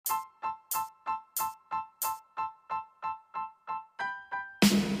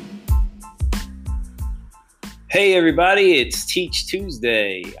Hey everybody, it's Teach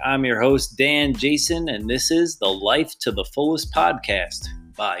Tuesday. I'm your host, Dan Jason, and this is the Life to the Fullest podcast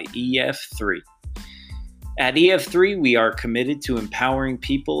by EF3. At EF3, we are committed to empowering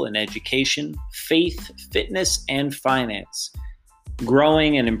people in education, faith, fitness, and finance.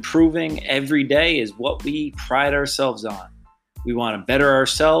 Growing and improving every day is what we pride ourselves on. We want to better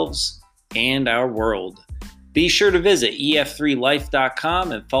ourselves and our world. Be sure to visit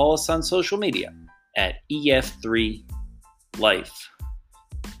ef3life.com and follow us on social media at EF3 Life.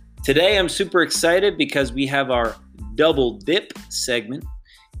 Today I'm super excited because we have our double dip segment,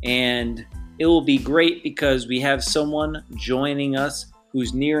 and it will be great because we have someone joining us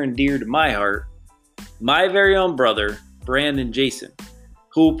who's near and dear to my heart, my very own brother, Brandon Jason,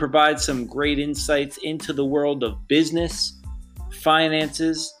 who will provide some great insights into the world of business,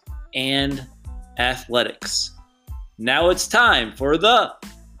 finances, and athletics. Now it's time for the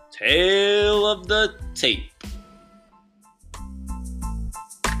Tale of the Tape.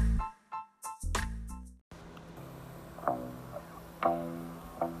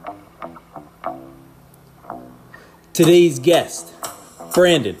 Today's guest,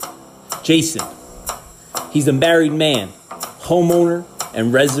 Brandon Jason. He's a married man, homeowner,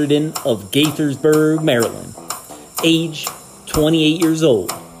 and resident of Gaithersburg, Maryland. Age, 28 years old.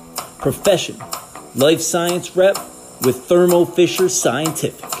 Profession, life science rep with Thermo Fisher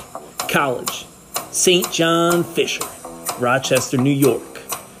Scientific. College, St. John Fisher, Rochester, New York.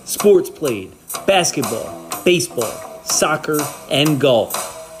 Sports played, basketball, baseball, soccer, and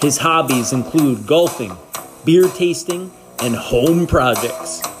golf. His hobbies include golfing, beer tasting, and home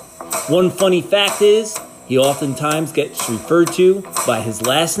projects. One funny fact is, he oftentimes gets referred to by his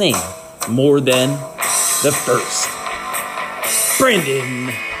last name more than the first. Brandon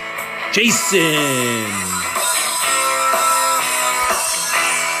Jason.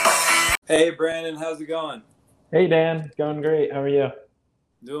 Hey, Brandon, how's it going? Hey, Dan. Going great. How are you?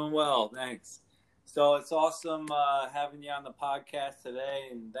 Doing well, thanks. So it's awesome having you on the podcast today,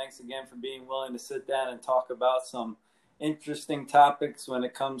 and thanks again for being willing to sit down and talk about some interesting topics when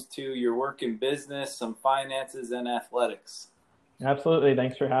it comes to your work in business, some finances, and athletics. Absolutely.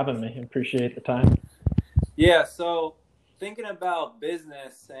 Thanks for having me. I appreciate the time. Yeah, so thinking about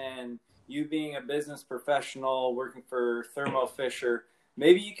business and you being a business professional working for Thermo Fisher,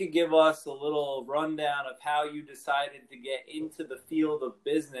 maybe you could give us a little rundown of how you decided to get into the field of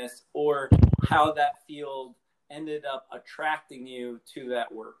business or how that field ended up attracting you to that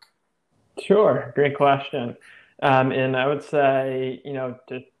work. Sure. Great question. And I would say,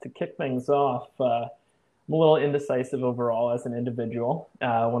 to kick things off, I'm a little indecisive overall as an individual.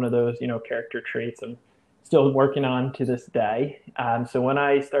 One of those, character traits I'm still working on to this day. So when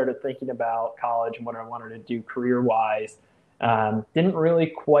I started thinking about college and what I wanted to do career-wise, didn't really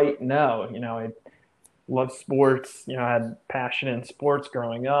quite know. I love sports. I had passion in sports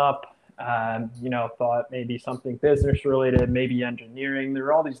growing up. Thought maybe something business related, maybe engineering. There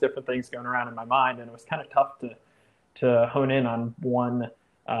were all these different things going around in my mind, and it was kind of tough to hone in on one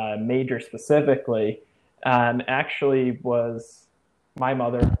major specifically. Actually was my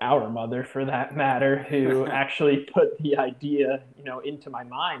mother, our mother for that matter, who actually put the idea, into my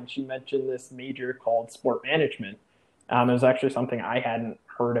mind. She mentioned this major called sport management. It was actually something I hadn't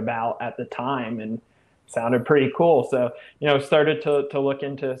heard about at the time and sounded pretty cool. So, started to look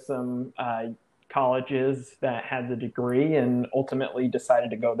into some colleges that had the degree and ultimately decided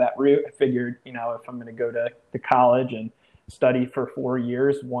to go that route. I figured, if I'm going to go to college and study for 4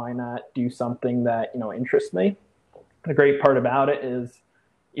 years, why not do something that, interests me? The great part about it is,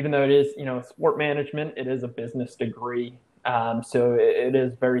 even though it is, sport management, it is a business degree. So it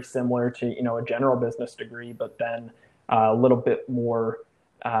is very similar to, a general business degree, but then a little bit more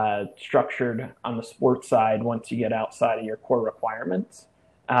structured on the sports side once you get outside of your core requirements.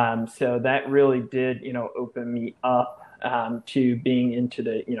 So that really did, open me up to being into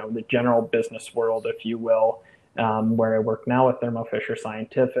the, the general business world, if you will, where I work now with Thermo Fisher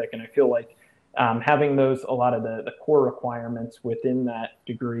Scientific. And I feel like having a lot of the core requirements within that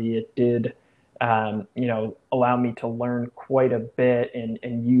degree, it did, allow me to learn quite a bit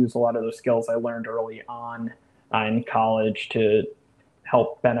and use a lot of those skills I learned early on in college to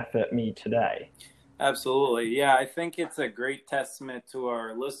help benefit me today. Absolutely. Yeah, I think it's a great testament to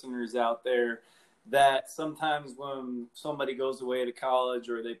our listeners out there that sometimes when somebody goes away to college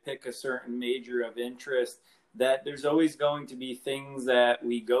or they pick a certain major of interest, that there's always going to be things that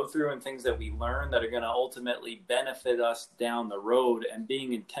we go through and things that we learn that are going to ultimately benefit us down the road, and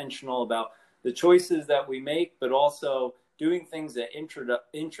being intentional about the choices that we make, but also doing things that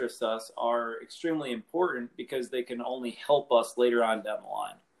interest us are extremely important because they can only help us later on down the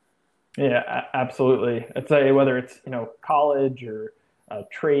line. Yeah, absolutely. I'd say whether it's, college or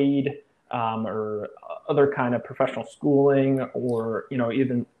trade, or other kind of professional schooling, or,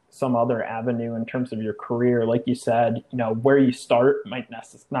 even some other avenue in terms of your career, like you said, where you start might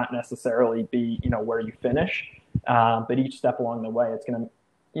not necessarily be, where you finish. But each step along the way, it's going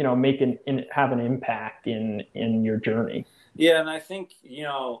to, have an impact in your journey. Yeah, and I think,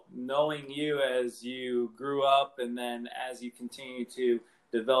 knowing you as you grew up and then as you continue to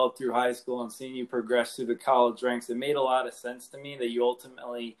develop through high school and seeing you progress through the college ranks, it made a lot of sense to me that you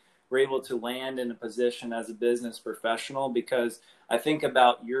ultimately were able to land in a position as a business professional, because I think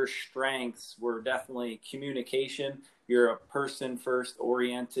about your strengths were definitely communication. You're a person first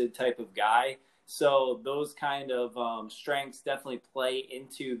oriented type of guy. So those kind of strengths definitely play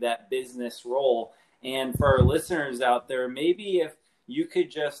into that business role. And for our listeners out there, maybe if you could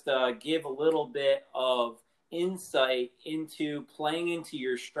just give a little bit of insight into playing into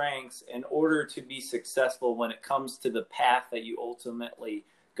your strengths in order to be successful when it comes to the path that you ultimately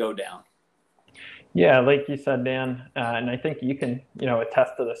go down. Yeah, like you said, Dan, and I think you can,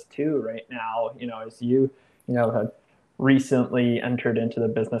 attest to this too right now, as you, have recently entered into the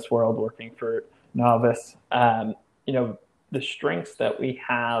business world working for Novice. The strengths that we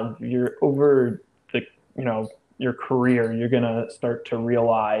have, you're over the, your career, you're going to start to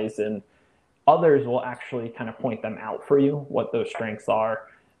realize, and others will actually kind of point them out for you, what those strengths are.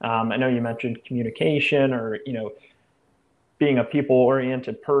 I know you mentioned communication, or, being a people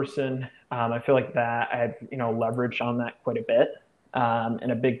oriented person. I feel like that I've, leveraged on that quite a bit.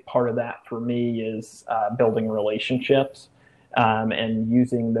 And a big part of that for me is building relationships, and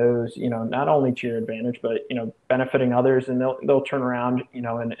using those, not only to your advantage, but, benefiting others, and they'll turn around,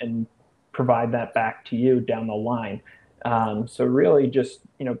 and provide that back to you down the line. So really just,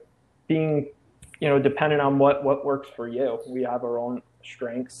 being, dependent on what works for you. We have our own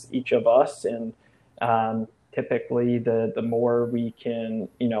strengths, each of us. And typically the more we can,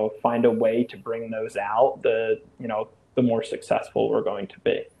 find a way to bring those out, the more successful we're going to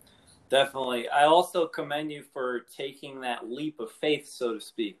be. Definitely. I also commend you for taking that leap of faith, so to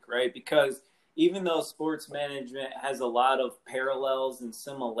speak, right? Because even though sports management has a lot of parallels and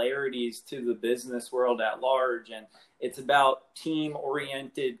similarities to the business world at large, and it's about team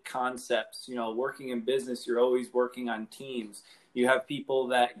oriented concepts, working in business, you're always working on teams. You have people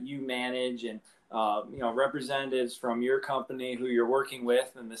that you manage, and representatives from your company who you're working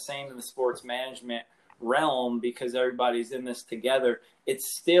with, and the same in the sports management realm, because everybody's in this together. It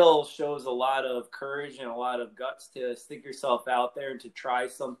still shows a lot of courage and a lot of guts to stick yourself out there and to try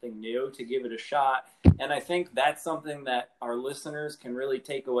something new, to give it a shot. And I think that's something that our listeners can really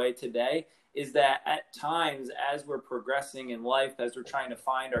take away today, is that at times, as we're progressing in life, as we're trying to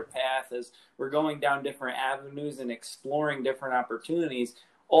find our path, as we're going down different avenues and exploring different opportunities,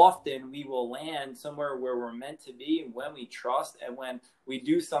 often we will land somewhere where we're meant to be when we trust, and when we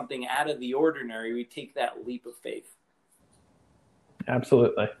do something out of the ordinary, we take that leap of faith.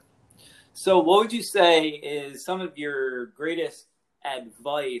 Absolutely. So what would you say is some of your greatest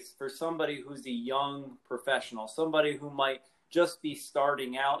advice for somebody who's a young professional, somebody who might just be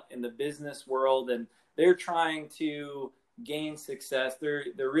starting out in the business world and they're trying to gain success? They're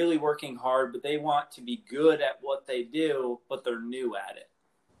really working hard, but they want to be good at what they do, but they're new at it.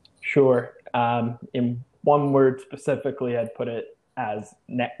 Sure. In one word specifically, I'd put it as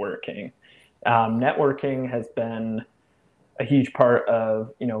networking. Networking has been a huge part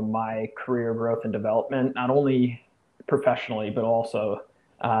of, my career growth and development, not only professionally, but also,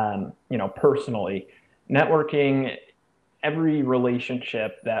 personally. Networking, every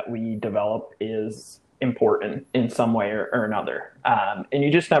relationship that we develop is important in some way or another. And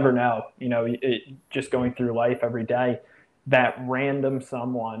you just never know, just going through life every day, that random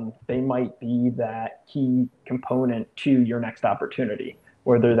someone, they might be that key component to your next opportunity,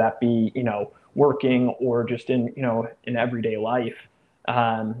 whether that be, working or just in everyday life.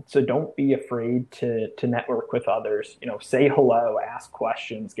 So don't be afraid to network with others, say hello, ask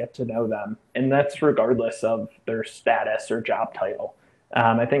questions, get to know them. And that's regardless of their status or job title.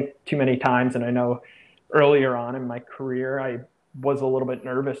 I think too many times, and I know earlier on in my career, I was a little bit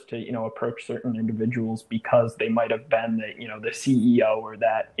nervous to, approach certain individuals because they might have been the CEO or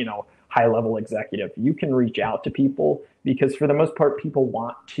that, high level executive. You can reach out to people because for the most part, people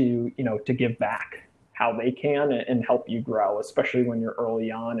want to, to give back how they can and help you grow, especially when you're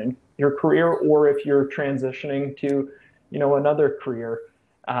early on in your career, or if you're transitioning to, another career.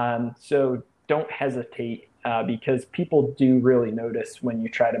 So don't hesitate, because people do really notice when you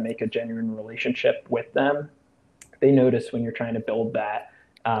try to make a genuine relationship with them. They notice when you're trying to build that,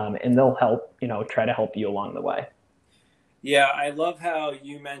 and they'll help, try to help you along the way. Yeah, I love how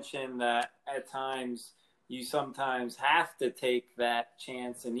you mentioned that at times you sometimes have to take that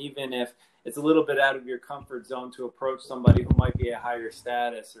chance. And even if it's a little bit out of your comfort zone to approach somebody who might be a higher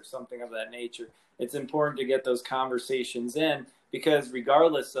status or something of that nature, it's important to get those conversations in because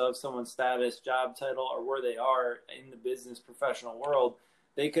regardless of someone's status, job title, or where they are in the business professional world,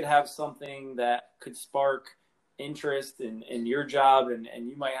 they could have something that could spark interest in your job and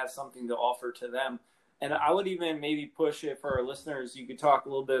you might have something to offer to them. And I would even maybe push it for our listeners. You could talk a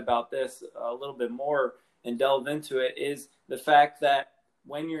little bit about this a little bit more and delve into it. Is the fact that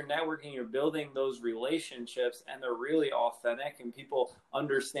when you're networking, you're building those relationships and they're really authentic and people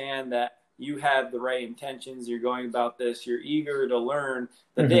understand that you have the right intentions. You're going about this. You're eager to learn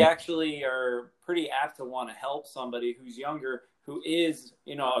that they actually are pretty apt to want to help somebody who's younger, who is,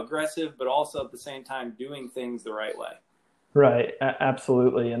 aggressive, but also at the same time doing things the right way. Right.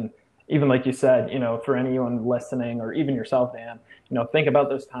 Absolutely. And even like you said, for anyone listening or even yourself, Dan, think about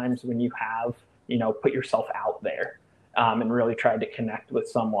those times when you have, put yourself out there and really tried to connect with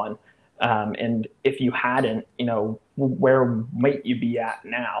someone. And if you hadn't, where might you be at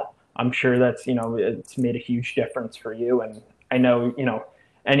now? I'm sure that's, it's made a huge difference for you. And I know,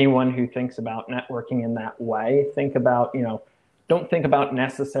 anyone who thinks about networking in that way, think about, don't think about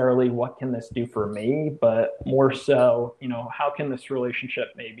necessarily what can this do for me, but more so, how can this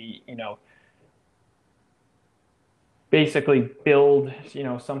relationship maybe, basically build,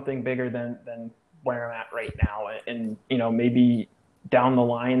 something bigger than where I'm at right now. And, maybe down the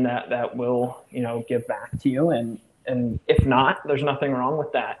line that will, give back to you. And if not, there's nothing wrong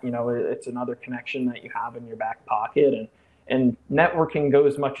with that. It's another connection that you have in your back pocket. And networking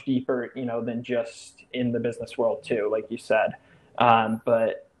goes much deeper, than just in the business world too, like you said.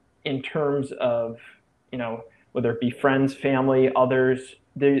 But in terms of, whether it be friends, family, others,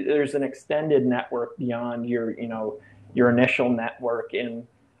 there's an extended network beyond your initial network. And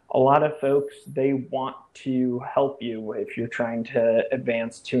a lot of folks, they want to help you if you're trying to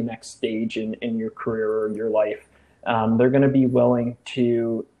advance to the next stage in your career or your life. They're going to be willing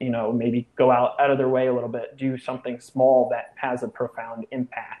to, maybe go out of their way a little bit, do something small that has a profound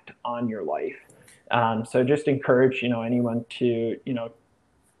impact on your life. So just encourage, anyone to,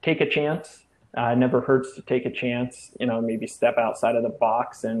 take a chance. It never hurts to take a chance, maybe step outside of the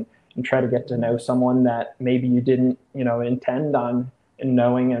box and try to get to know someone that maybe you didn't, intend on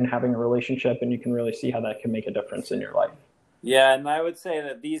knowing and having a relationship, and you can really see how that can make a difference in your life. Yeah, and I would say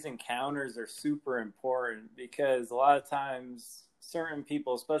that these encounters are super important because a lot of times certain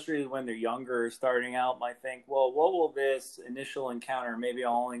people, especially when they're younger, starting out, might think, well, what will this initial encounter, maybe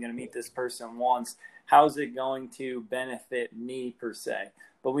I'm only going to meet this person once, how's it going to benefit me per se?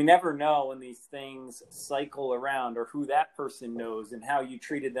 But we never know when these things cycle around or who that person knows and how you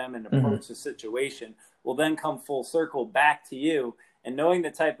treated them and approach the situation will then come full circle back to you. And knowing the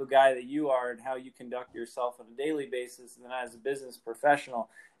type of guy that you are and how you conduct yourself on a daily basis and then as a business professional,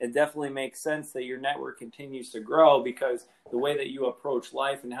 it definitely makes sense that your network continues to grow because the way that you approach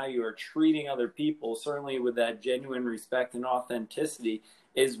life and how you are treating other people, certainly with that genuine respect and authenticity,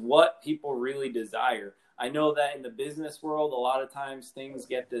 is what people really desire. I know that in the business world, a lot of times things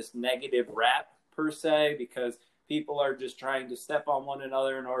get this negative rap per se because people are just trying to step on one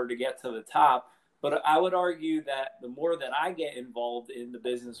another in order to get to the top. But I would argue that the more that I get involved in the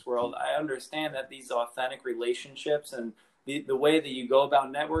business world, I understand that these authentic relationships and the way that you go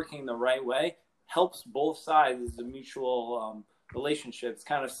about networking the right way helps both sides as a mutual relationship. It's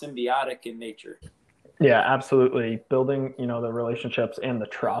kind of symbiotic in nature. Yeah, absolutely. Building, the relationships and the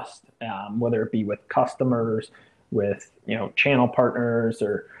trust, whether it be with customers, with, channel partners,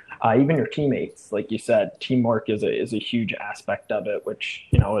 or even your teammates. Like you said, teamwork is a huge aspect of it, which,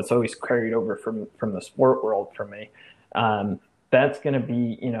 it's always carried over from the sport world for me. That's going to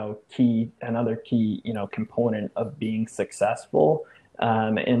be, another key, component of being successful.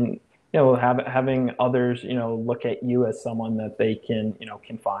 And having others, look at you as someone that they can,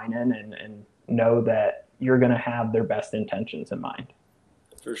 confide in and know that you're going to have their best intentions in mind.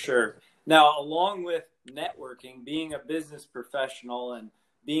 For sure. Now, along with networking, being a business professional and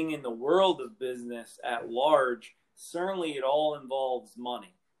being in the world of business at large, certainly it all involves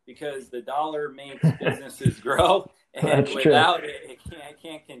money because the dollar makes businesses grow, and without it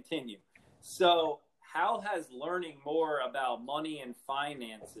can't continue. So how has learning more about money and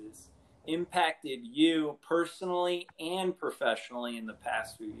finances impacted you personally and professionally in the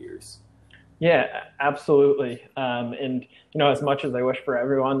past few years? Yeah, absolutely. And, as much as I wish for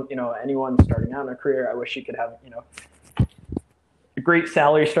everyone, anyone starting out in a career, I wish you could have, a great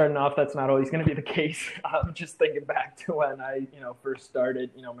salary starting off. That's not always going to be the case. Just thinking back to when I, first started,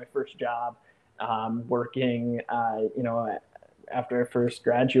 my first job, working, after I first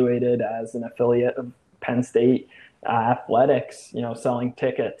graduated as an affiliate of Penn State athletics, selling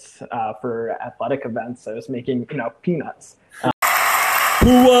tickets for athletic events. I was making, peanuts.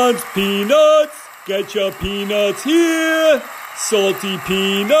 Who wants peanuts? Get your peanuts here. Salty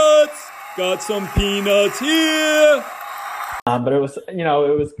peanuts. Got some peanuts here. But it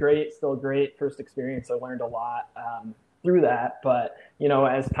was great, still great first experience. I learned a lot through that. But,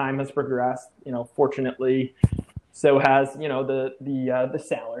 as time has progressed, fortunately, so has, the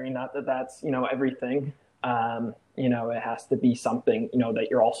salary. Not that that's, everything. It has to be something, that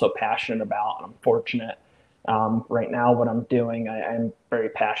you're also passionate about. And I'm fortunate right now what I'm doing, I'm very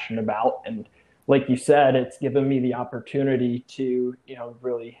passionate about. And like you said, it's given me the opportunity to,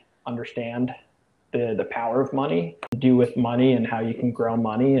 really understand the power of money, do with money and how you can grow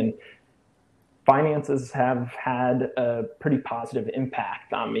money. And finances have had a pretty positive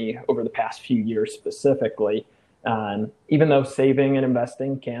impact on me over the past few years specifically. Even though saving and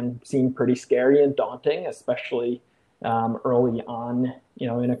investing can seem pretty scary and daunting, especially early on,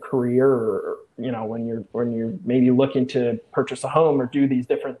 in a career, or when you're maybe looking to purchase a home or do these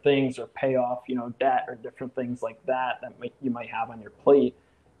different things or pay off, debt or different things like that you might have on your plate.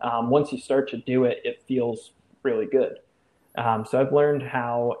 Once you start to do it, it feels really good. So I've learned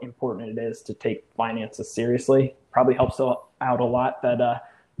how important it is to take finances seriously. Probably helps out a lot that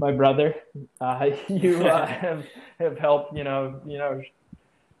my brother, you have helped,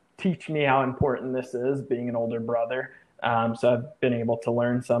 teach me how important this is, being an older brother. So I've been able to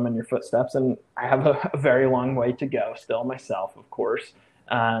learn some in your footsteps, and I have a very long way to go still myself, of course.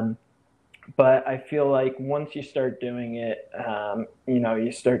 But I feel like once you start doing it,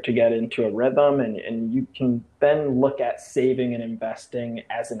 you start to get into a rhythm, and you can then look at saving and investing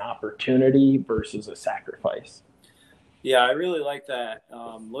as an opportunity versus a sacrifice. Yeah, I really like that.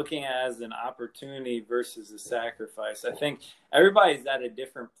 Looking at it as an opportunity versus a sacrifice. I think everybody's at a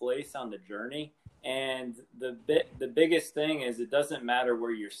different place on the journey. And the biggest thing is, it doesn't matter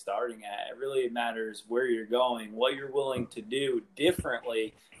where you're starting at. It really matters where you're going, what you're willing to do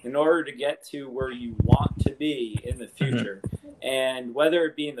differently in order to get to where you want to be in the future. And whether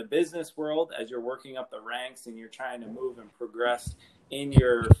it be in the business world, as you're working up the ranks and you're trying to move and progress in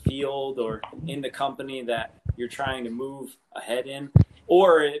your field or in the company that you're trying to move ahead in,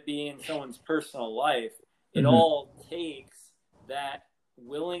 or it be in someone's personal life, it all takes that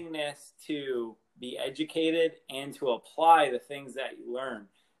willingness to be educated and to apply the things that you learn.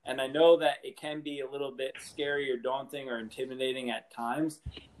 And I know that it can be a little bit scary or daunting or intimidating at times,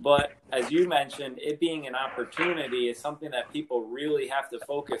 but as you mentioned, it being an opportunity is something that people really have to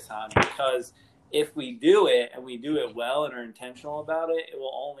focus on, because if we do it and we do it well and are intentional about it, it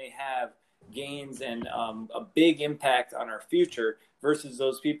will only have gains and a big impact on our future versus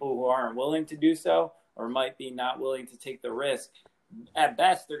those people who aren't willing to do so or might be not willing to take the risk. At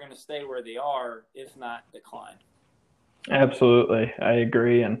best, they're going to stay where they are, if not decline. Absolutely. I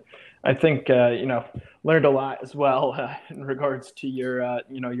agree. And I think, learned a lot as well in regards to your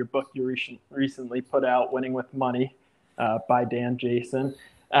book you recently put out, Winning with Money, by Dan Jason.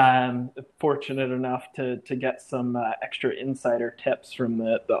 Fortunate enough to get some extra insider tips from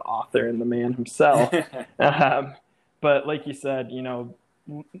the author and the man himself. But like you said,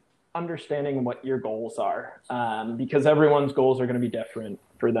 understanding what your goals are, because everyone's goals are going to be different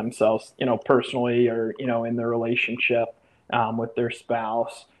for themselves, personally, or, in their relationship with their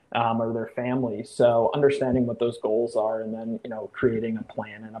spouse or their family. So understanding what those goals are, and then, creating a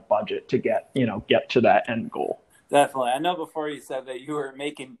plan and a budget to get to that end goal. Definitely. I know before you said that you were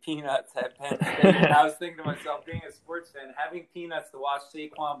making peanuts at Penn State, and I was thinking to myself, being a sports fan, having peanuts to watch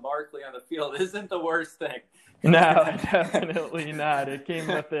Saquon Barkley on the field isn't the worst thing. No, definitely not. It came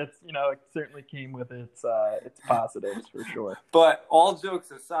with its, it certainly came with its positives for sure. But all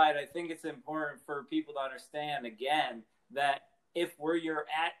jokes aside, I think it's important for people to understand, again, that if where you're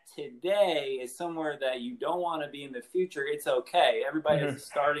at today is somewhere that you don't want to be in the future, it's okay. Everybody has a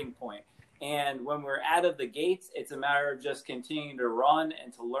starting point. And when we're out of the gates, it's a matter of just continuing to run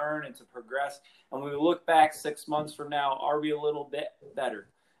and to learn and to progress. And when we look back 6 months from now, are we a little bit better?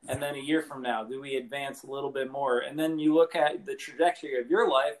 And then a year from now, do we advance a little bit more? And then you look at the trajectory of your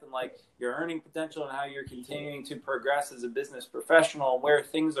life and like your earning potential and how you're continuing to progress as a business professional, where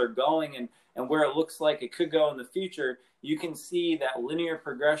things are going and where it looks like it could go in the future. You can see that linear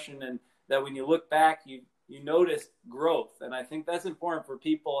progression, and that when you look back, you notice growth. And I think that's important for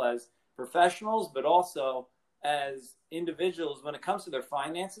people as professionals, but also as individuals when it comes to their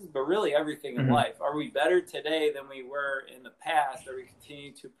finances, but really everything in life. Are we better today than we were in the past? Are we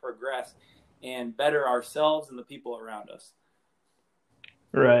continuing to progress and better ourselves and the people around us?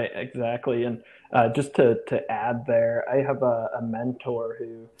 Right, exactly. And just to add there, I have a mentor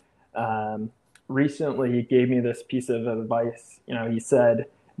who recently gave me this piece of advice. He said,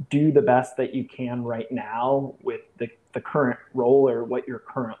 do the best that you can right now with the current role or what you're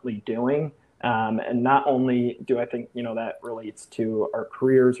currently doing. And not only do I think, that relates to our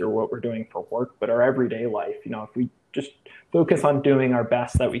careers or what we're doing for work, but our everyday life. If we just focus on doing our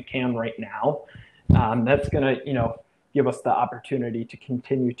best that we can right now, that's going to, give us the opportunity to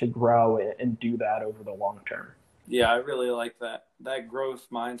continue to grow and do that over the long term. Yeah, I really like that. That growth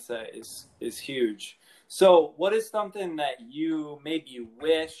mindset is huge. So what is something that you maybe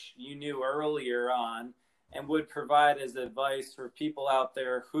wish you knew earlier on and would provide as advice for people out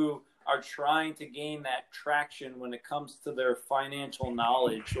there who are trying to gain that traction when it comes to their financial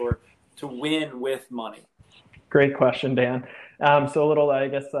knowledge or to win with money? Great question, Dan. So a little, I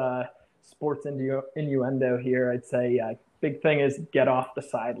guess, sports innuendo here. I'd say big thing is get off the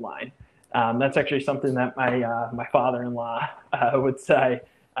sideline. That's actually something that my father-in-law would say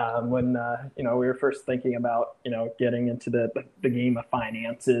when we were first thinking about getting into the game of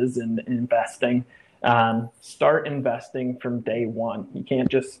finances and investing. Start investing from day one. You can't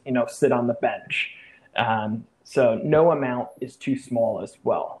just sit on the bench. So no amount is too small as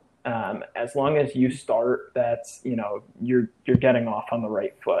well. As long as you start, that's you're getting off on the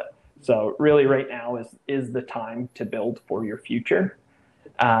right foot. So really right now is the time to build for your future.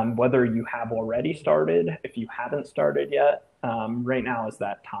 Whether you have already started, if you haven't started yet, right now is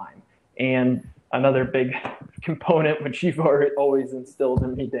that time. And another big component, which you've always instilled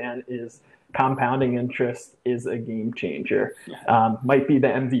in me, Dan, is compounding interest is a game changer. Might be the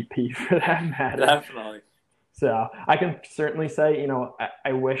MVP for that matter. Definitely. So I can certainly say,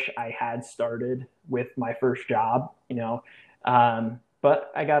 I wish I had started with my first job,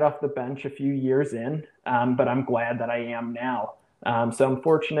 but I got off the bench a few years in, but I'm glad that I am now. So I'm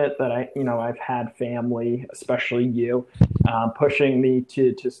fortunate that I've had family, especially you, pushing me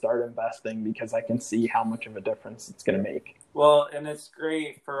to start investing because I can see how much of a difference it's going to make. Well, and it's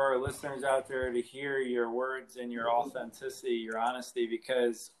great for our listeners out there to hear your words and your authenticity, your honesty,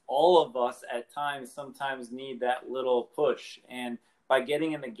 because all of us at times sometimes need that little push. And by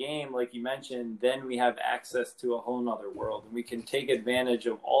getting in the game, like you mentioned, then we have access to a whole nother world, and we can take advantage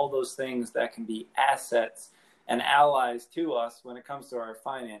of all those things that can be assets and allies to us when it comes to our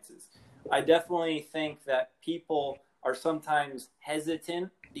finances. I definitely think that people are sometimes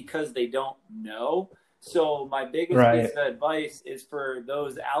hesitant because they don't know. So my biggest piece of advice is for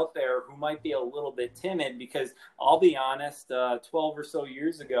those out there who might be a little bit timid, because I'll be honest, 12 or so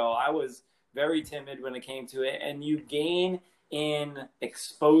years ago, I was very timid when it came to it. And you gain in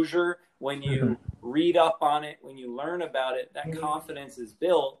exposure when you read up on it, when you learn about it, that confidence is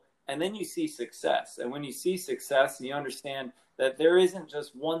built. And then you see success. And when you see success, you understand that there isn't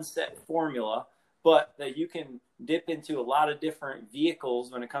just one set formula, but that you can dip into a lot of different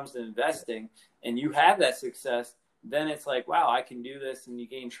vehicles when it comes to investing, and you have that success, then it's like, wow, I can do this, and you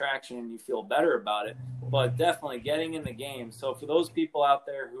gain traction and you feel better about it. But definitely getting in the game. So for those people out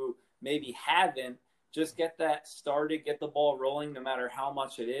there who maybe haven't, just get that started, get the ball rolling, no matter how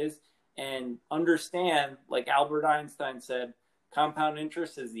much it is, and understand, like Albert Einstein said, compound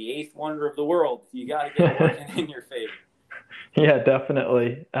interest is the eighth wonder of the world. You got to get it working in your favor. Yeah,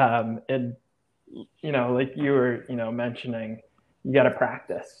 definitely. And, like you were, mentioning, you got to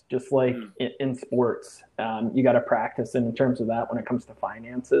practice just like in sports. You got to practice. And in terms of that, when it comes to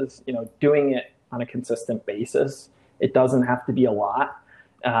finances, doing it on a consistent basis, it doesn't have to be a lot.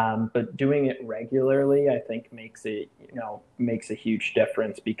 But doing it regularly, I think makes a huge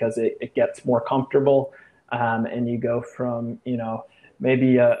difference because it gets more comfortable. And you go from,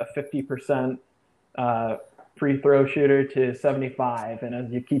 maybe a 50% free throw shooter to 75. And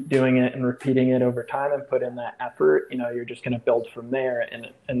as you keep doing it and repeating it over time and put in that effort, you're just going to build from there.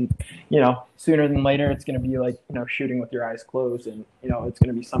 And sooner than later, it's going to be like, shooting with your eyes closed, and, it's going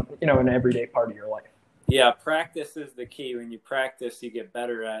to be something, an everyday part of your life. Yeah, practice is the key. When you practice, you get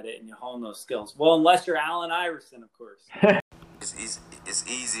better at it and you hone those skills. Well, unless you're Allen Iverson, of course. It's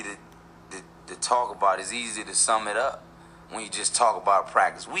easy to talk about. It's easy to sum it up when you just talk about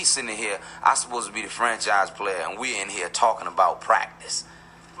practice. We sitting here, I'm supposed to be the franchise player, and we're in here talking about practice.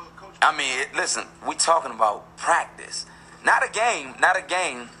 I mean, listen, we talking about practice. Not a game.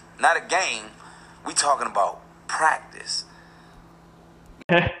 We talking about practice.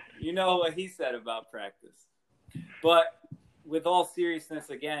 You know what he said about practice. But with all seriousness,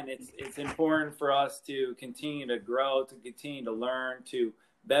 again, it's important for us to continue to grow, to continue to learn, to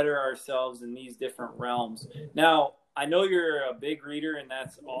better ourselves in these different realms. Now, I know you're a big reader, and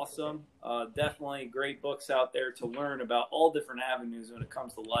that's awesome. Definitely great books out there to learn about all different avenues when it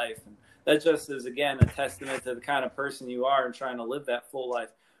comes to life. And that just is, again, a testament to the kind of person you are and trying to live that full life.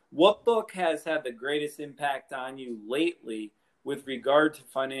 What book has had the greatest impact on you lately with regard to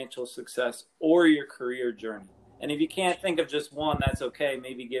financial success or your career journey? And if you can't think of just one, that's okay.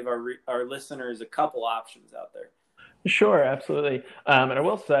 Maybe give our listeners a couple options out there. Sure, absolutely. And I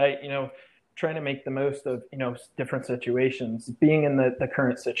will say, trying to make the most of, different situations, being in the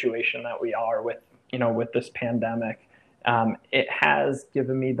current situation that we are with, with this pandemic, it has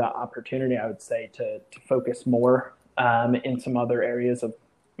given me the opportunity, I would say, to focus more in some other areas of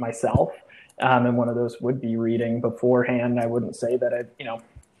myself. And one of those would be reading. Beforehand, I wouldn't say that I've,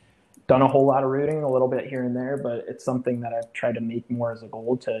 done a whole lot of reading, a little bit here and there, but it's something that I've tried to make more as a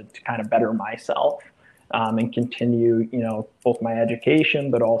goal to kind of better myself and continue, both my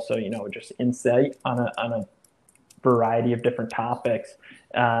education, but also, just insight on a variety of different topics.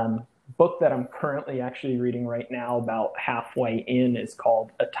 Book that I'm currently actually reading right now, about halfway in, is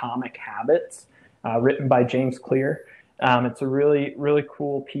called Atomic Habits, written by James Clear. It's a really, really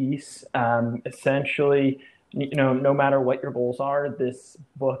cool piece. Essentially, no matter what your goals are, this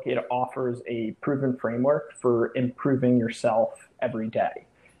book, it offers a proven framework for improving yourself every day.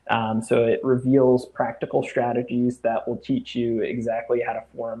 So it reveals practical strategies that will teach you exactly how to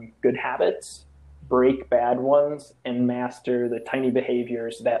form good habits, break bad ones, and master the tiny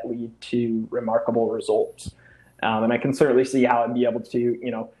behaviors that lead to remarkable results. And I can certainly see how I'd be able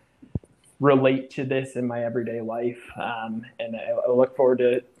to, relate to this in my everyday life. And I look forward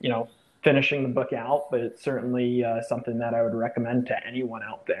to, finishing the book out, but it's certainly something that I would recommend to anyone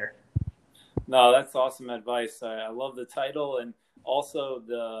out there. No, that's awesome advice. I love the title and also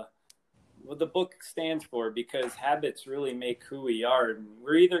what the book stands for, because habits really make who we are. And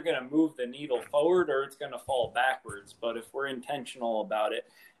we're either going to move the needle forward or it's going to fall backwards. But if we're intentional about it,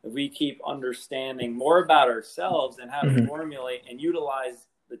 if we keep understanding more about ourselves and how to formulate and utilize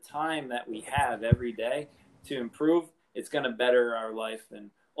the time that we have every day to improve, it's going to better our life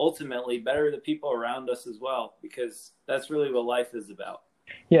and ultimately better the people around us as well, because that's really what life is about.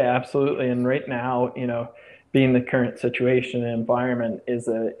 Yeah, absolutely. And right now, being the current situation and environment is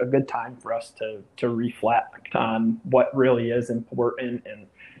a good time for us to reflect on what really is important. And,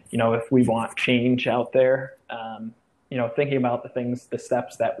 if we want change out there, thinking about the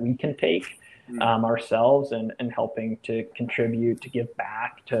steps that we can take ourselves and helping to contribute, to give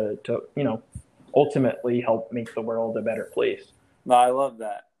back, to ultimately help make the world a better place. No, I love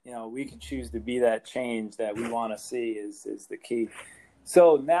that. We can choose to be that change that we want to see is the key.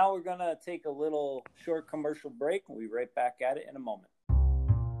 So now we're going to take a little short commercial break. We'll be right back at it in a moment.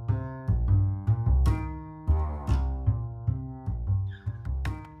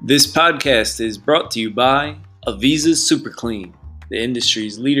 This podcast is brought to you by Avisa Super Clean, the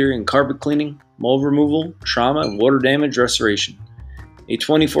industry's leader in carpet cleaning, mold removal, trauma, and water damage restoration. A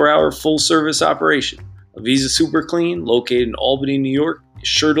 24-hour full-service operation, Avisa Super Clean, located in Albany, New York, is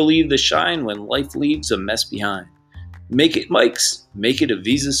sure to leave the shine when life leaves a mess behind. Make it Mike's, make it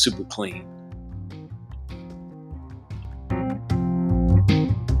Avisa Super Clean.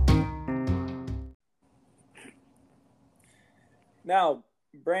 Now,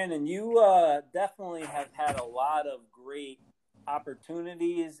 Brandon, you definitely have had a lot of great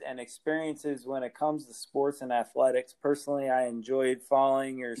opportunities and experiences when it comes to sports and athletics. Personally, I enjoyed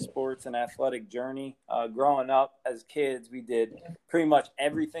following your sports and athletic journey. Growing up as kids, we did pretty much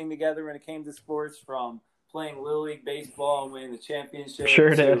everything together when it came to sports, from playing Little League baseball and winning the championship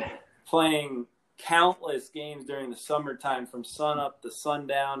to playing countless games during the summertime from sun up to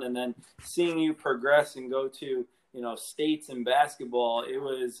sundown, and then seeing you progress and go to, states in basketball. It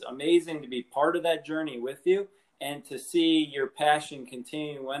was amazing to be part of that journey with you and to see your passion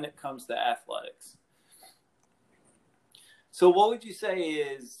continue when it comes to athletics. So what would you say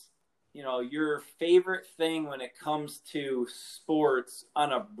is, your favorite thing when it comes to sports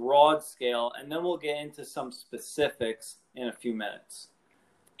on a broad scale? And then we'll get into some specifics in a few minutes.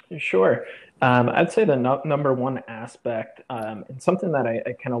 Sure. I'd say the number one aspect, and something that I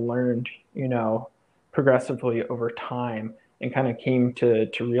kind of learned, progressively over time and kind of came to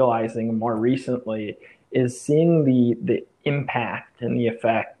realizing more recently, is seeing the impact and the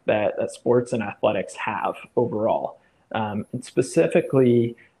effect that sports and athletics have overall. And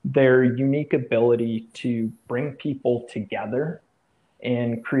specifically, their unique ability to bring people together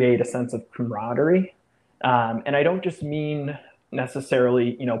and create a sense of camaraderie. And I don't just mean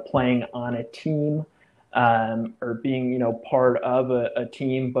necessarily, playing on a team or being, part of a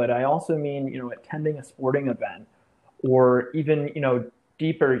team, but I also mean, attending a sporting event, or even,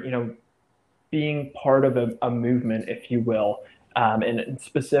 deeper, being part of a movement, if you will, and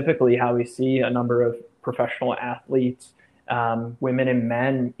specifically how we see a number of professional athletes, women and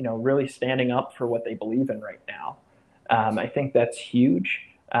men, really standing up for what they believe in right now. I think that's huge.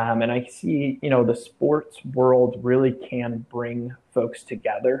 And I see, the sports world really can bring folks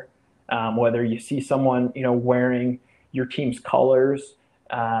together. Whether you see someone, wearing your team's colors,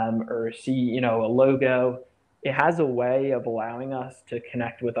 or see, a logo, it has a way of allowing us to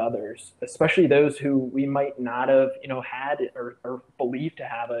connect with others, especially those who we might not have, had or believed to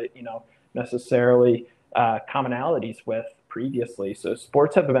have necessarily commonalities with previously. So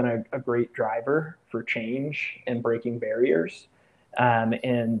sports have been a great driver for change and breaking barriers.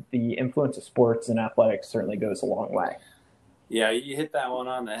 And the influence of sports and athletics certainly goes a long way. Yeah, you hit that one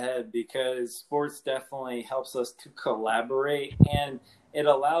on the head, because sports definitely helps us to collaborate, and it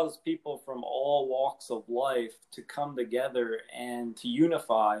allows people from all walks of life to come together and to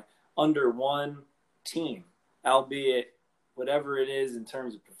unify under one team, albeit whatever it is in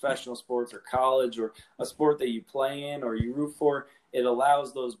terms of professional sports or college or a sport that you play in or you root for. It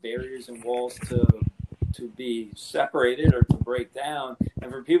allows those barriers and walls to be separated or to break down,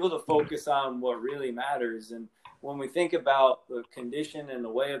 and for people to focus on what really matters. And when we think about the condition and the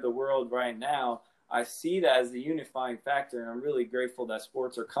way of the world right now, I see that as the unifying factor, and I'm really grateful that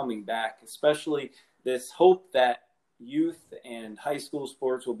sports are coming back, especially this hope that youth and high school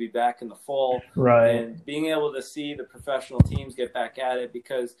sports will be back in the fall. Right. And being able to see the professional teams get back at it,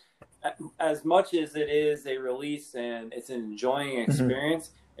 because as much as it is a release and it's an enjoying experience,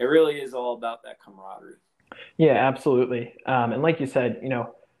 it really is all about that camaraderie. Yeah, absolutely. And like you said,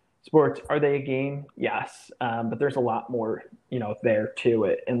 sports, are they a game? Yes. But there's a lot more, there to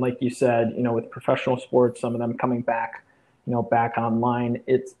it. And like you said, with professional sports, some of them coming back, back online,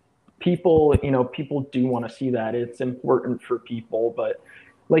 it's people, people do want to see that. It's important for people. But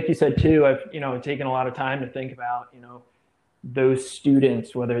like you said, too, I've, taken a lot of time to think about, those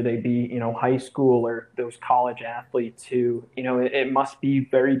students, whether they be, high school or those college athletes who, it must be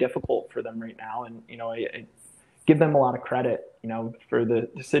very difficult for them right now. And, I give them a lot of credit, for the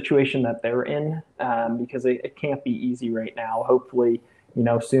situation that they're in, because it can't be easy right now. Hopefully,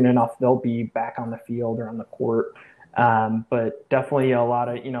 soon enough, they'll be back on the field or on the court. But definitely a lot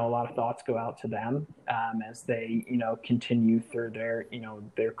of thoughts go out to them, as they, continue through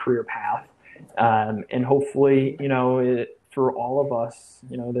their career path. And hopefully, for all of us,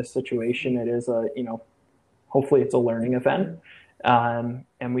 this situation, it is hopefully it's a learning event,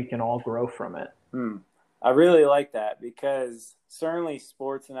 and we can all grow from it. I really like that, because certainly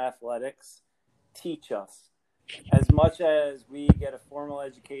sports and athletics teach us. As much as we get a formal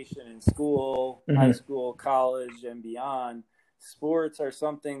education in school, high school, college, and beyond, sports are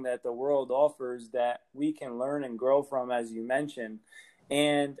something that the world offers that we can learn and grow from, as you mentioned.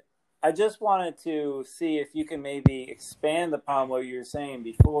 And I just wanted to see if you can maybe expand upon what you were saying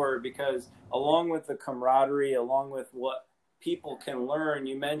before, because along with the camaraderie, along with what people can learn,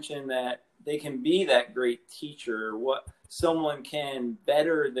 you mentioned that they can be that great teacher, what someone can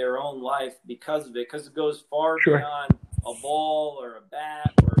better their own life because of it, because it goes far beyond a ball or a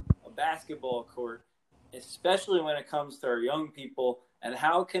bat or a basketball court, especially when it comes to our young people, and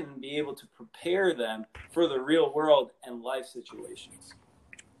how can be able to prepare them for the real world and life situations.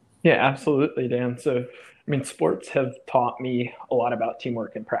 Yeah, absolutely, Dan. So, sports have taught me a lot about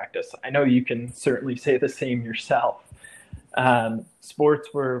teamwork and practice. I know you can certainly say the same yourself. Sports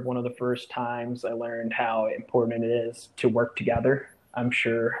were one of the first times I learned how important it is to work together. I'm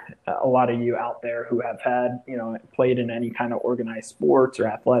sure a lot of you out there who have had, played in any kind of organized sports or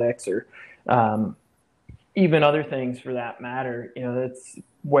athletics or even other things for that matter, that's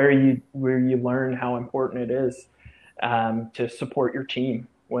where you learn how important it is to support your team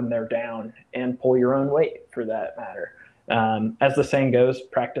when they're down and pull your own weight for that matter. As the saying goes,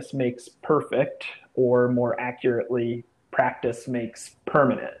 practice makes perfect, or more accurately, practice makes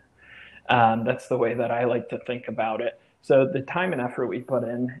permanent. That's the way that I like to think about it. So the time and effort we put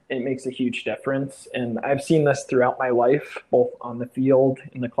in, it makes a huge difference. And I've seen this throughout my life, both on the field,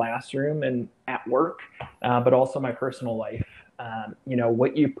 in the classroom, and at work, but also my personal life.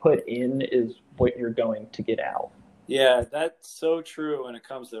 What you put in is what you're going to get out. Yeah, that's so true when it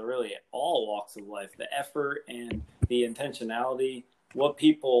comes to really all walks of life, the effort and the intentionality, what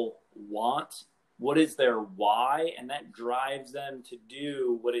people want, what is their why, and that drives them to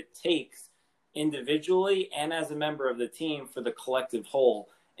do what it takes individually and as a member of the team for the collective whole.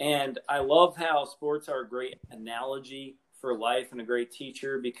 And I love how sports are a great analogy for life and a great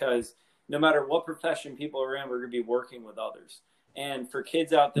teacher, because no matter what profession people are in, we're going to be working with others. And for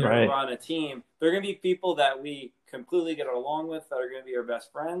kids out there who are on a team, they're going to be people that we completely get along with, that are going to be our best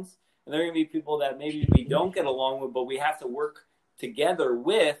friends. and there are going to be people that maybe we don't get along with, but we have to work together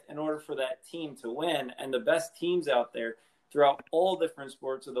with in order for that team to win. And the best teams out there throughout all different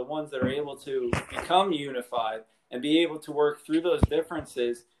sports are the ones that are able to become unified and be able to work through those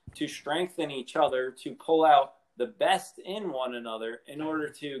differences to strengthen each other, to pull out the best in one another in order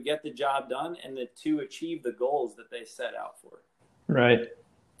to get the job done and to achieve the goals that they set out for. Right.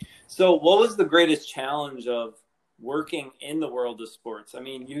 So what was the greatest challenge of working in the world of sports? I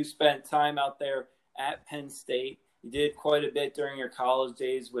mean, you spent time out there at Penn State. You did quite a bit during your college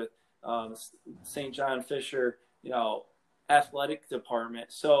days with St. John Fisher, athletic department.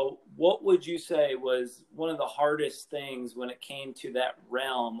 So what would you say was one of the hardest things when it came to that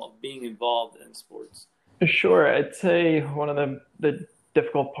realm of being involved in sports? Sure. I'd say one of the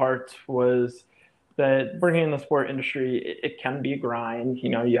difficult parts was that working in the sport industry, it can be a grind.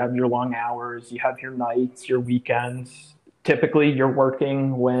 You have your long hours, you have your nights, your weekends. Typically, you're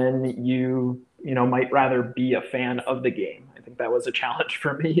working when you might rather be a fan of the game. I think that was a challenge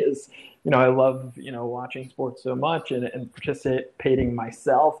for me is, I love, watching sports so much and participating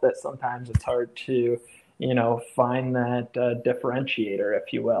myself that sometimes it's hard to, find that differentiator,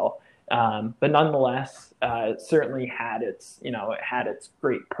 if you will. But nonetheless, it certainly had its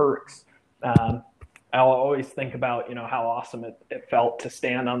great perks. I'll always think about, how awesome it felt to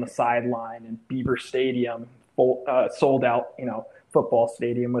stand on the sideline in Beaver Stadium, sold out, football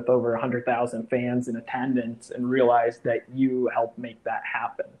stadium with over 100,000 fans in attendance and realize that you helped make that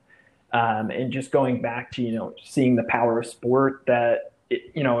happen. And just going back to, seeing the power of sport that,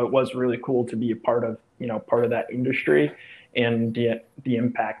 it was really cool to be a part of that industry and the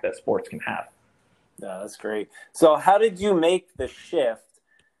impact that sports can have. Yeah, that's great. So how did you make the shift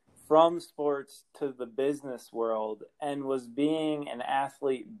from sports to the business world, and was being an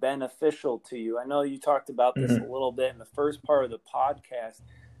athlete beneficial to you? I know you talked about this a little bit in the first part of the podcast,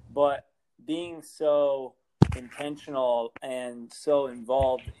 but being so intentional and so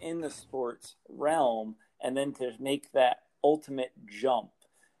involved in the sports realm and then to make that ultimate jump,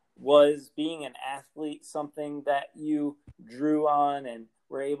 was being an athlete something that you drew on and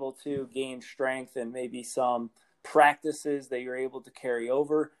were able to gain strength and maybe some practices that you're able to carry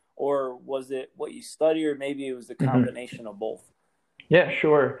over? Or was it what you studied, or maybe it was a combination of both? Yeah,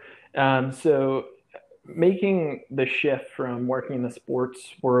 sure. So making the shift from working in the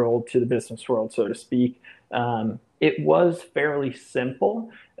sports world to the business world, so to speak, it was fairly simple,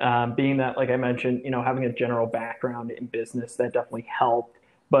 being that, like I mentioned, having a general background in business, that definitely helped.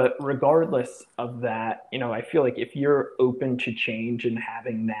 But regardless of that, I feel like if you're open to change and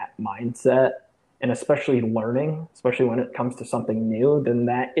having that mindset, and especially learning, especially when it comes to something new, then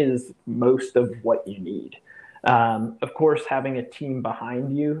that is most of what you need. Of course, having a team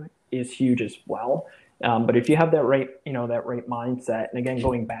behind you is huge as well. But if you have that right mindset, and again,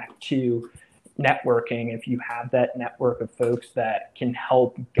 going back to networking, if you have that network of folks that can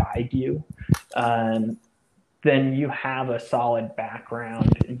help guide you, then you have a solid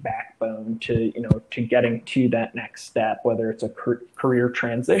background and backbone to getting to that next step, whether it's a career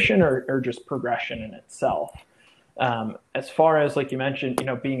transition or just progression in itself. As far as, like you mentioned,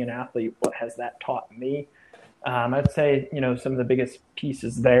 being an athlete, what has that taught me? I'd say, some of the biggest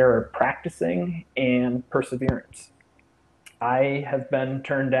pieces there are practicing and perseverance. I have been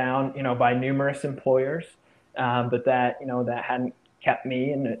turned down, by numerous employers, but that hadn't kept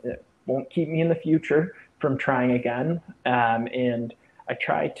me, and it won't keep me in the future from trying again. And I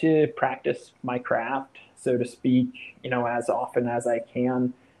try to practice my craft, so to speak, as often as I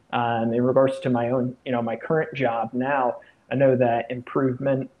can. In regards to my own, my current job now, I know that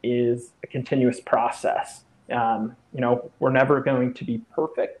improvement is a continuous process. We're never going to be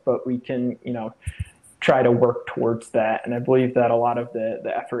perfect, but we can, try to work towards that. And I believe that a lot of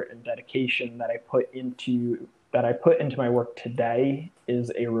the effort and dedication that I put into my work today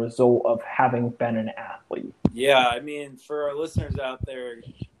is a result of having been an athlete. Yeah, I mean, for our listeners out there,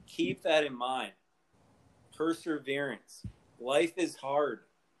 keep that in mind. Perseverance. Life is hard.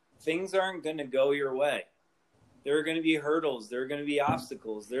 Things aren't going to go your way. There are going to be hurdles. There are going to be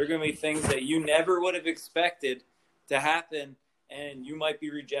obstacles. There are going to be things that you never would have expected to happen, and you might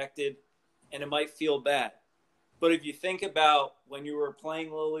be rejected, and it might feel bad. But if you think about when you were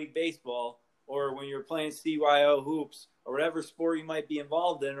playing Little League Baseball, or when you're playing CYO hoops, or whatever sport you might be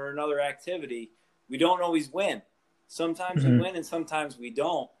involved in, or another activity, we don't always win. Sometimes we win and sometimes we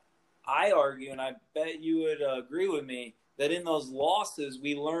don't. I argue, and I bet you would agree with me, that in those losses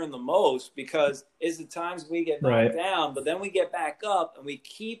we learn the most, because it's the times we get knocked down, but then we get back up and we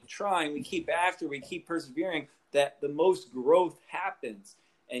keep trying, we keep persevering, that the most growth happens.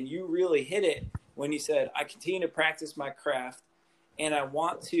 And you really hit it when you said, I continue to practice my craft, and I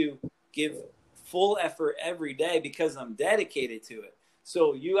want to give full effort every day because I'm dedicated to it.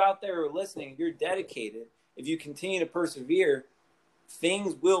 So you out there who are listening, you're dedicated. If you continue to persevere,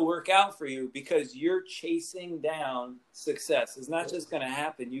 things will work out for you because you're chasing down success. It's not just going to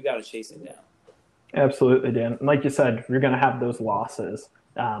happen. You got to chase it down. Absolutely, Dan. And like you said, you're going to have those losses.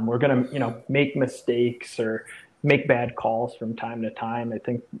 We're going to, make mistakes or make bad calls from time to time. I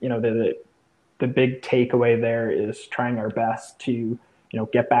think, the big takeaway there is trying our best to,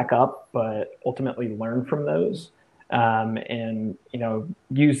 get back up, but ultimately learn from those. And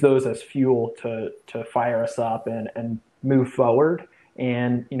use those as fuel to fire us up and move forward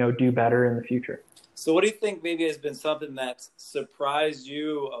and do better in the future. So what do you think maybe has been something that's surprised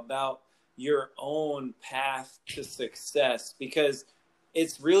you about your own path to success? Because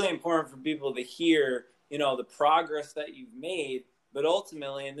it's really important for people to hear the progress that you've made, but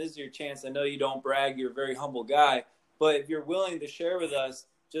ultimately, and this is your chance, I know you don't brag, you're a very humble guy, but if you're willing to share with us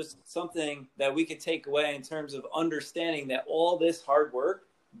just something that we could take away in terms of understanding that all this hard work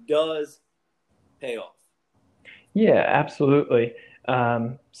does pay off. Yeah, absolutely.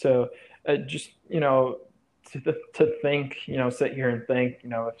 So just, to think, sit here and think,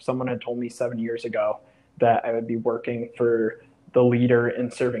 if someone had told me 7 years ago that I would be working for the leader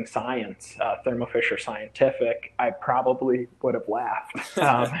in serving science, Thermo Fisher Scientific, I probably would have laughed.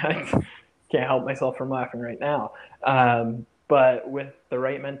 I can't help myself from laughing right now. But with the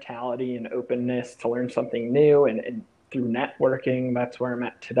right mentality and openness to learn something new and through networking, that's where I'm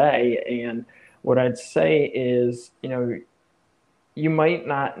at today. And what I'd say is, you might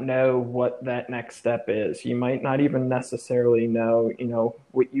not know what that next step is. You might not even necessarily know,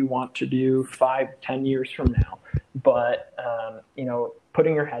 what you want to do 5-10 years from now. But,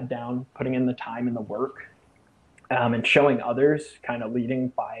 putting your head down, putting in the time and the work, and showing others, kind of leading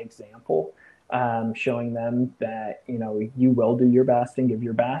by example, showing them that, you will do your best and give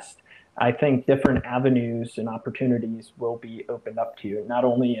your best. I think different avenues and opportunities will be opened up to you, not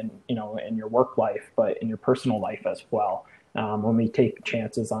only in your work life, but in your personal life as well. When we take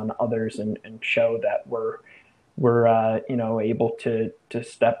chances on others and show that we're able to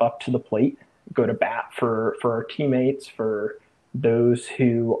step up to the plate, go to bat for our teammates, for those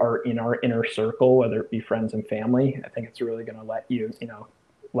who are in our inner circle, whether it be friends and family. I think it's really going to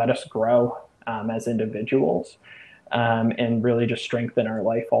let us grow as individuals, and really just strengthen our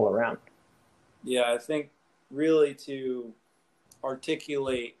life all around. Yeah, I think really to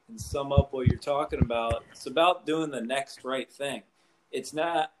articulate and sum up what you're talking about, it's about doing the next right thing. It's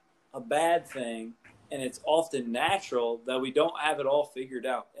not a bad thing, and it's often natural that we don't have it all figured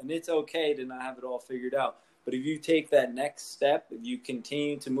out. And it's okay to not have it all figured out. But if you take that next step, if you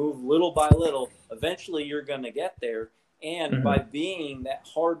continue to move little by little, eventually you're going to get there. And by being that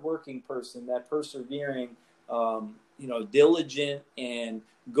hardworking person, that persevering, diligent and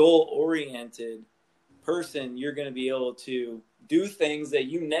goal-oriented person, you're going to be able to do things that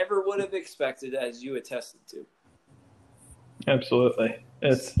you never would have expected, as you attested to. Absolutely.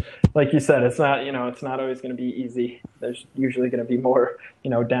 It's like you said, it's not always going to be easy. There's usually going to be more,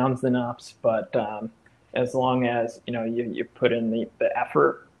 downs than ups, but as long as, you put in the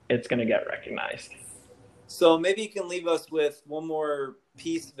effort, it's going to get recognized. So maybe you can leave us with one more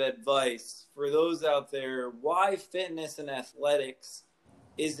piece of advice for those out there, why fitness and athletics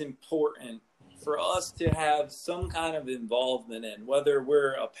is important for us to have some kind of involvement in, whether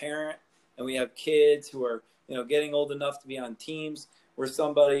we're a parent and we have kids who are, getting old enough to be on teams, we're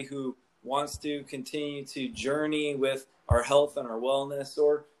somebody who wants to continue to journey with our health and our wellness,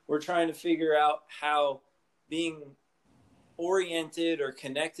 or we're trying to figure out how being oriented or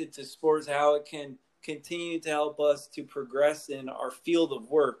connected to sports, how it can continue to help us to progress in our field of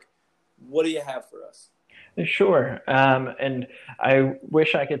work. What do you have for us? Sure. And I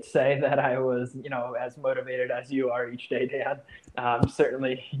wish I could say that I was, as motivated as you are each day, Dan.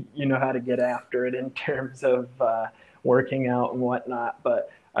 Certainly, you know how to get after it in terms of working out and whatnot. But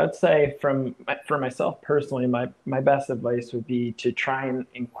I would say for myself personally, my best advice would be to try and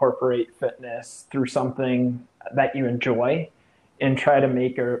incorporate fitness through something that you enjoy and try to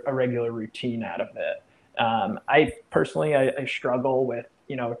make a regular routine out of it. I personally struggle with,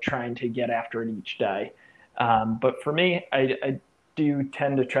 trying to get after it each day. But for me, I do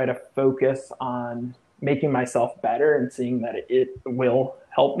tend to try to focus on making myself better and seeing that it will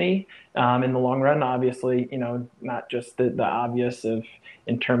help me in the long run. Obviously, not just the obvious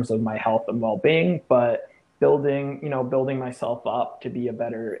in terms of my health and well-being, but building myself up to be a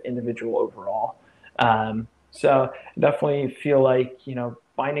better individual overall. So definitely feel like,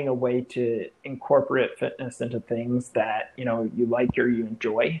 finding a way to incorporate fitness into things that, you like or you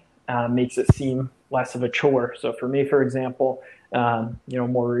enjoy makes it seem less of a chore. So for me, for example,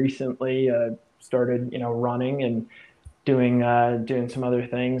 More recently, started, running and doing some other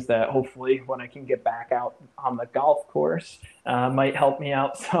things that hopefully when I can get back out on the golf course might help me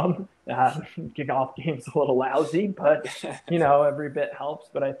out some. Golf game's a little lousy, but every bit helps.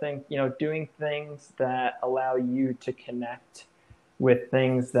 But I think doing things that allow you to connect with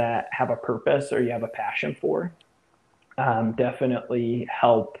things that have a purpose or you have a passion for definitely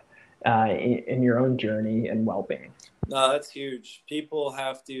help in your own journey and well-being. No, that's huge. People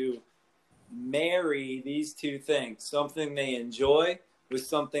have to marry these two things, something they enjoy with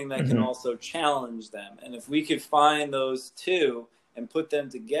something that can also challenge them. And if we could find those two and put them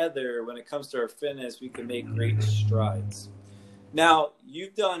together when it comes to our fitness, we can make great strides. Now,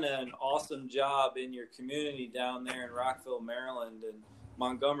 you've done an awesome job in your community down there in Rockville, Maryland and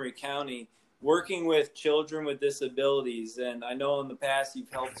Montgomery County, working with children with disabilities. And I know in the past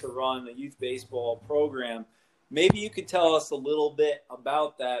you've helped to run a youth baseball program. Maybe you could tell us a little bit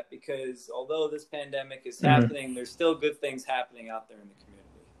about that, because although this pandemic is happening, there's still good things happening out there in the community.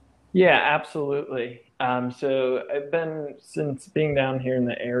 Yeah, absolutely. So I've been, since being down here in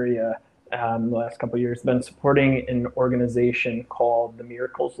the area the last couple of years, been supporting an organization called the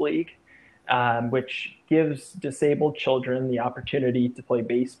Miracles League, which gives disabled children the opportunity to play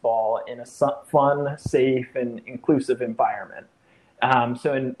baseball in a fun, safe, and inclusive environment.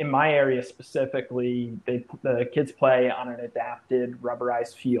 So in my area specifically, the kids play on an adapted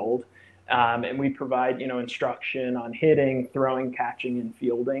rubberized field, and we provide instruction on hitting, throwing, catching, and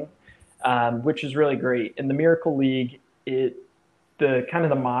fielding, which is really great. In the Miracle League,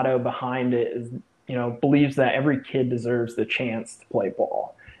 the motto behind it is believes that every kid deserves the chance to play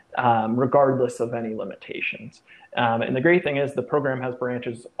ball, regardless of any limitations. And the great thing is the program has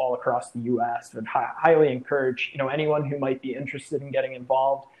branches all across the U.S. and highly encourage, anyone who might be interested in getting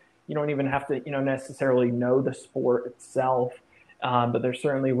involved. You don't even have to, necessarily know the sport itself, but there's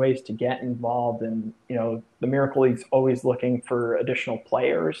certainly ways to get involved. And, the Miracle League's always looking for additional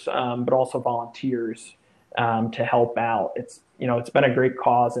players, but also volunteers to help out. It's been a great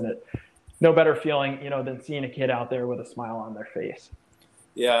cause, and no better feeling, than seeing a kid out there with a smile on their face.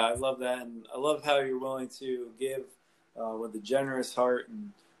 Yeah, I love that. And I love how you're willing to give with a generous heart,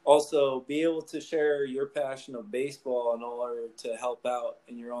 and also be able to share your passion of baseball in order to help out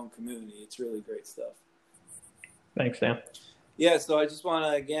in your own community. It's really great stuff. Thanks, Sam. Yeah, so I just want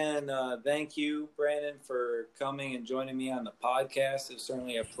to, again, thank you, Brandon, for coming and joining me on the podcast. It's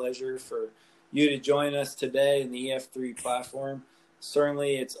certainly a pleasure for you to join us today in the EF3 platform.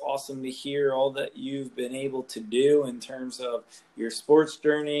 Certainly, it's awesome to hear all that you've been able to do in terms of your sports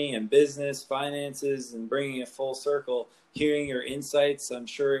journey and business, finances, and bringing it full circle. Hearing your insights, I'm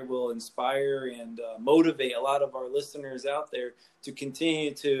sure it will inspire and motivate a lot of our listeners out there to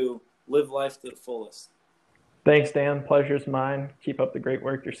continue to live life to the fullest. Thanks, Dan. Pleasure's mine. Keep up the great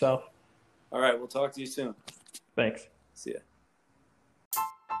work yourself. All right, we'll talk to you soon. Thanks. See ya.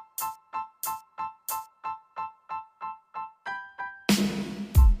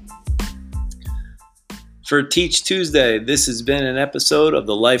 For Teach Tuesday, this has been an episode of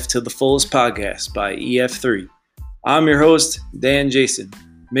the Life to the Fullest podcast by EF3. I'm your host, Dan Jason.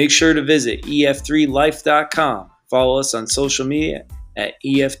 Make sure to visit ef3life.com. Follow us on social media at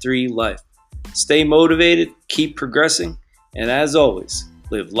EF3Life. Stay motivated, keep progressing, and as always,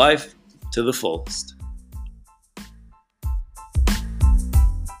 live life to the fullest.